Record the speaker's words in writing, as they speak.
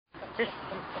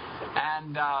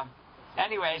And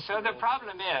anyway, so the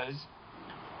problem is,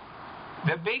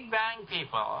 the Big Bang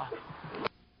people,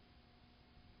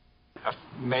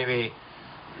 maybe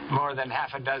more than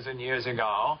half a dozen years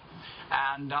ago,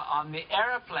 and on the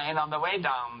airplane on the way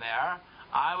down there,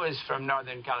 I was from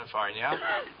Northern California,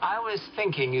 I was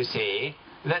thinking, you see,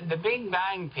 that the Big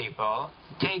Bang people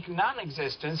take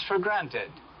non-existence for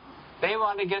granted. They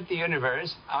want to get the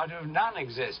universe out of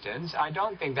non-existence. I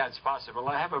don't think that's possible.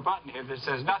 I have a button here that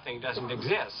says nothing doesn't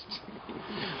exist.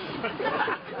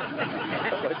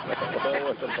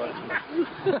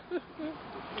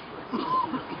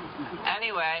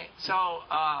 Anyway, so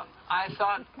I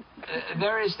thought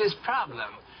there is this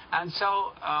problem. And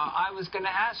so I was going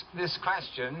to ask this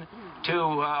question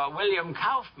to William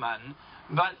Kaufman,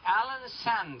 but Alan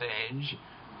Sandage,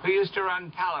 who used to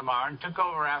run Palomar and took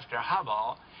over after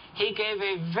Hubble, he gave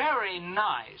a very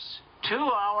nice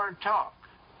 2-hour talk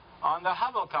on the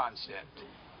Hubble constant.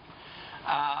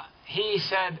 He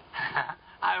said,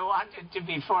 I want it to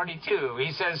be 42.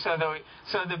 He says, so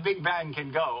the Big Bang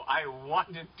can go. I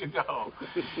want it to go.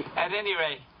 At any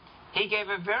rate, he gave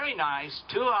a very nice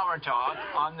 2-hour talk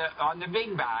on the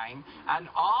Big Bang, and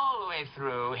all the way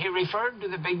through, he referred to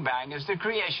the Big Bang as the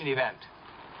creation event.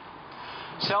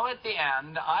 So at the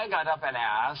end, I got up and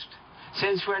asked,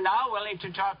 since we're now willing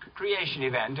to talk creation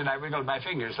event, and I wiggled my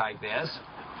fingers like this,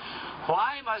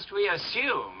 why must we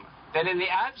assume that in the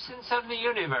absence of the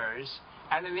universe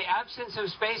and in the absence of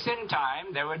space and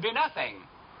time, there would be nothing?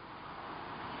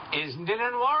 Isn't it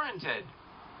unwarranted?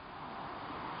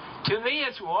 To me,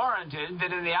 it's warranted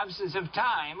that in the absence of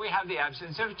time, we have the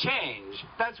absence of change.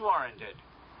 That's warranted.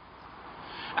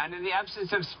 And in the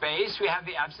absence of space, we have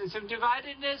the absence of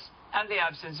dividedness and the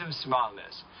absence of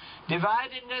smallness.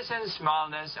 Dividedness and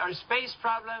smallness are space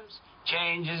problems.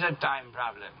 Change is a time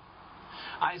problem.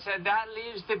 I said that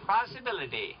leaves the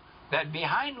possibility that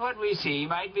behind what we see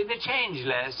might be the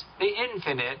changeless, the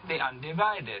infinite, the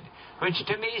undivided, which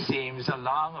to me seems a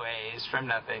long ways from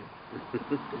nothing.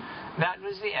 That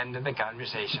was the end of the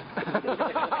conversation.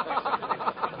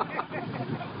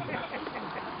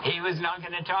 He was not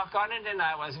going to talk on it, and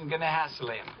I wasn't going to hassle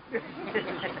him.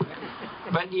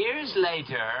 But years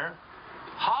later,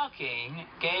 Hawking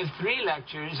gave 3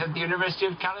 lectures at the University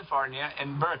of California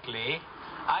in Berkeley.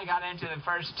 I got into the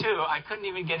first 2. I couldn't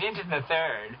even get into the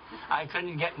 3rd. I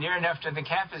couldn't get near enough to the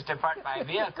campus to park my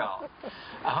vehicle.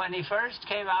 When he first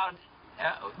came out,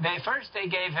 they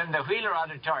gave him the Wheeler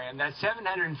Auditorium. That's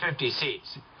 750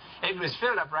 seats. It was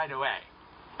filled up right away.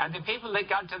 And the people that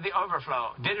got to the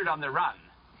overflow did it on the run.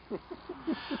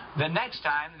 The next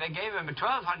time, they gave him a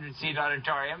 1,200-seat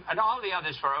auditorium, and all the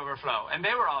others for overflow, and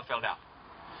they were all filled up.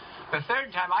 The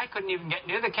 3rd time, I couldn't even get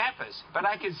near the campus, but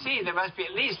I could see there must be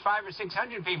at least 500 or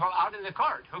 600 people out in the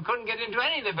court who couldn't get into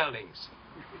any of the buildings.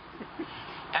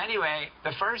 Anyway,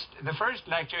 the first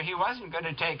lecture, he wasn't going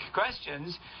to take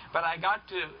questions, but I got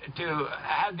to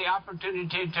have the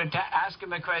opportunity to ask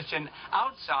him a question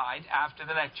outside after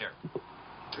the lecture.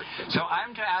 So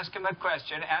I'm to ask him a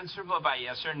question answerable by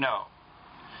yes or no.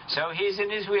 So he's in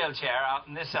his wheelchair out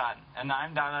in the sun, and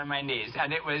I'm down on my knees,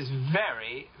 and it was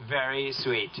very, very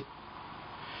sweet.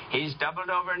 He's doubled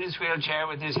over in his wheelchair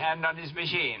with his hand on his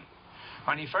machine.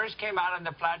 When he first came out on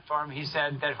the platform, he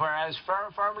said that whereas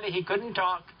formerly he couldn't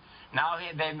talk, now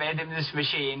they made him this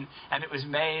machine, and it was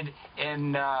made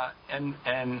in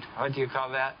what do you call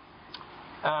that?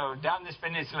 Oh, down this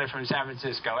peninsula from San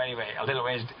Francisco, anyway, a little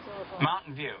ways,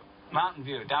 Mountain View,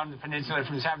 down the peninsula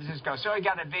from San Francisco. So he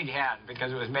got a big hand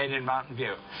because it was made in Mountain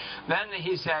View. Then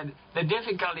he said, the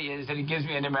difficulty is that he gives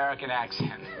me an American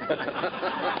accent.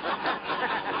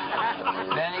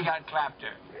 Then he got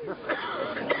clapter.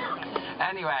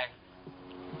 Anyway,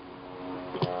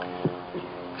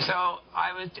 so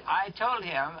I told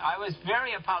him, I was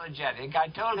very apologetic. I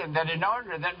told him that in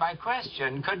order that my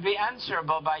question could be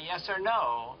answerable by yes or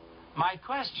no, my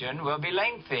question will be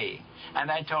lengthy.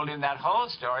 And I told him that whole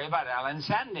story about Alan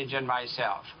Sandage and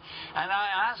myself. And I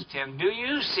asked him, do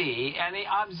you see any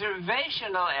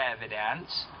observational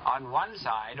evidence on one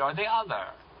side or the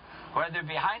other, whether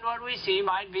behind what we see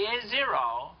might be a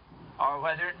zero, or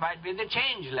whether it might be the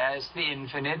changeless, the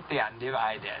infinite, the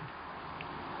undivided?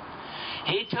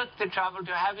 He took the trouble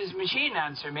to have his machine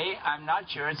answer me, I'm not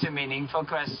sure it's a meaningful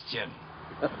question.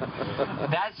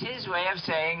 That's his way of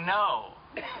saying no.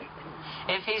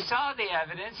 If he saw the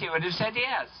evidence, he would have said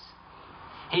yes.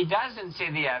 He doesn't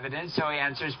see the evidence, so he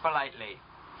answers politely.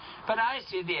 But I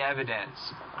see the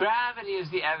evidence. Gravity is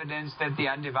the evidence that the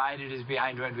undivided is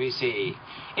behind what we see.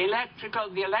 The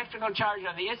electrical charge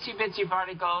on the itsy-bitsy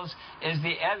particles is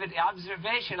the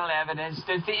observational evidence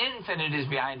that the infinite is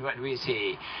behind what we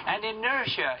see. And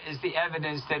inertia is the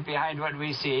evidence that behind what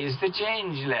we see is the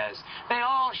changeless. They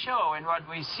all show in what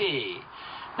we see.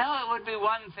 Now, it would be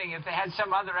one thing if they had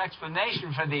some other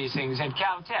explanation for these things at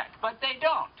Caltech, but they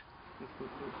don't.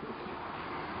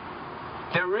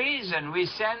 The reason we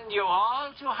send you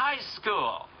all to high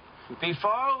school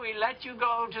before we let you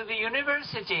go to the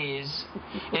universities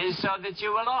is so that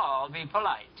you will all be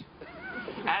polite.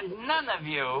 And none of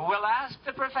you will ask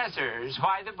the professors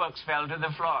why the books fell to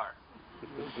the floor.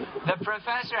 The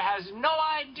professor has no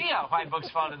idea why books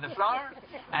fall to the floor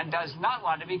and does not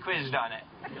want to be quizzed on it.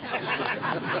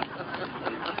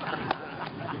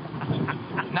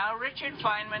 Now, Richard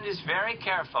Feynman is very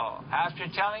careful. After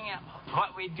telling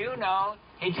what we do know,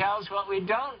 he tells what we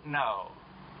don't know.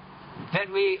 That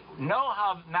we know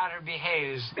how matter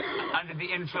behaves under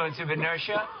the influence of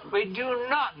inertia. We do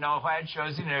not know why it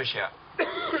shows inertia.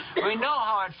 We know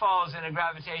how it falls in a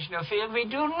gravitational field. We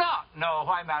do not know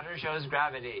why matter shows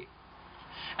gravity.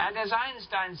 And as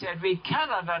Einstein said, we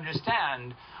cannot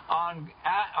understand on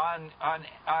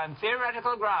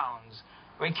theoretical grounds.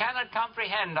 We cannot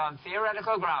comprehend on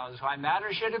theoretical grounds why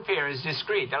matter should appear as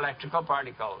discrete electrical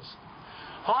particles.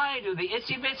 Why do the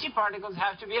itsy-bitsy particles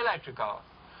have to be electrical?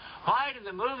 Why do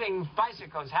the moving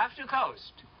bicycles have to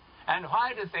coast? And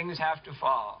why do things have to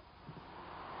fall?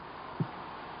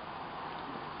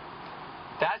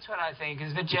 That's what I think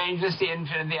is the changeless, the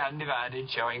infinite, the undivided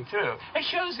showing through. It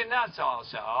shows in us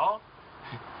also.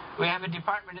 We have a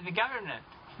department of the government.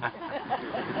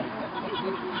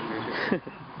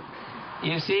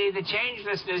 You see, the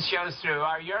changelessness shows through.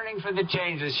 Our yearning for the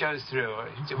changeless shows through.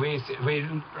 We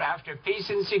after peace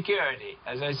and security.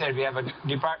 As I said, we have a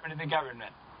department of the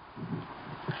government.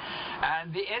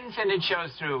 And the infinite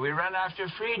shows through. We run after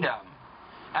freedom.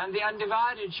 And the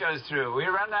undivided shows through. We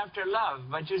run after love.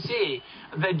 But you see,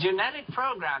 the genetic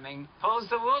programming pulls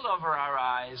the wool over our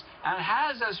eyes and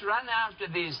has us run after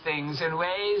these things in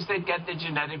ways that get the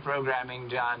genetic programming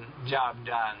job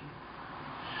done.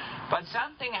 But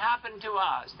something happened to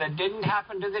us that didn't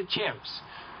happen to the chimps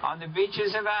on the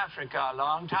beaches of Africa a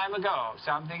long time ago.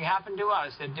 Something happened to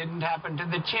us that didn't happen to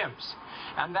the chimps.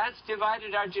 And that's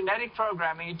divided our genetic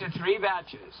programming into 3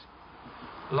 batches.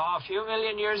 A few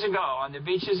million years ago on the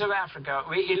beaches of Africa,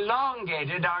 we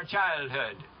elongated our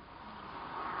childhood.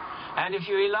 And if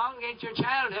you elongate your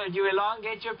childhood, you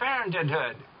elongate your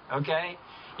parenthood. Okay?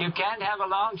 You can't have a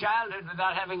long childhood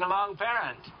without having a long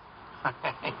parent.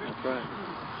 That's right.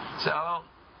 So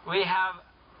we have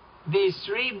these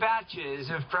 3 batches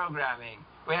of programming.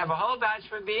 We have a whole batch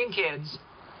for being kids,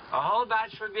 a whole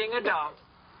batch for being adult,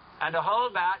 and a whole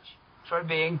batch for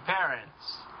being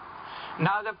parents.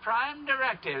 Now, the prime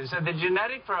directives of the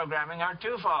genetic programming are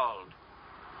twofold.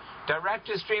 Direct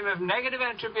a stream of negative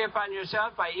entropy upon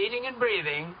yourself by eating and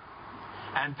breathing,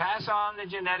 and pass on the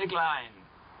genetic line.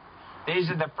 These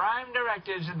are the prime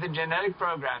directives of the genetic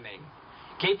programming.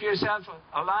 Keep yourself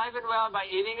alive and well by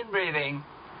eating and breathing,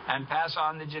 and pass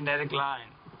on the genetic line.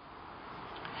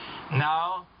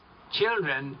 Now,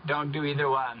 children don't do either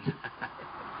one.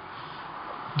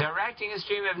 Directing a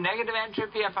stream of negative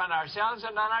entropy upon ourselves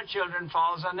and on our children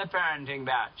falls on the parenting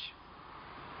batch.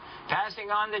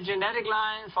 Passing on the genetic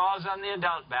line falls on the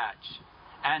adult batch.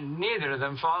 And neither of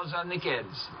them falls on the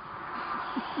kids.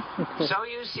 So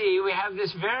you see, we have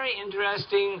this very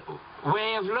interesting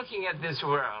way of looking at this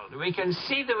world. We can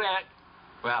see the way...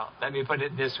 Well, let me put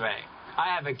it this way.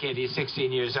 I have a kid, he's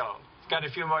 16 years old. He's got a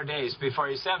few more days before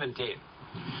he's 17.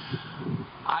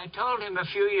 I told him a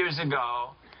few years ago,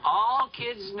 all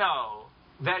kids know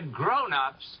that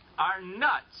grown-ups are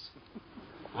nuts.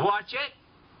 Watch it,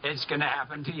 it's going to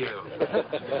happen to you.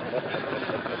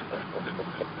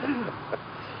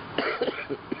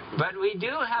 But we do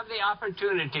have the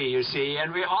opportunity, you see,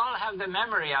 and we all have the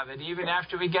memory of it even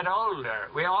after we get older.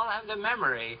 We all have the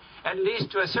memory, at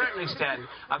least to a certain extent,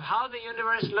 of how the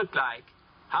universe looked like,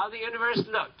 how the universe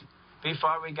looked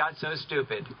before we got so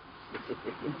stupid.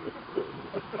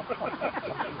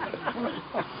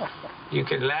 You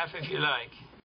can laugh if you like.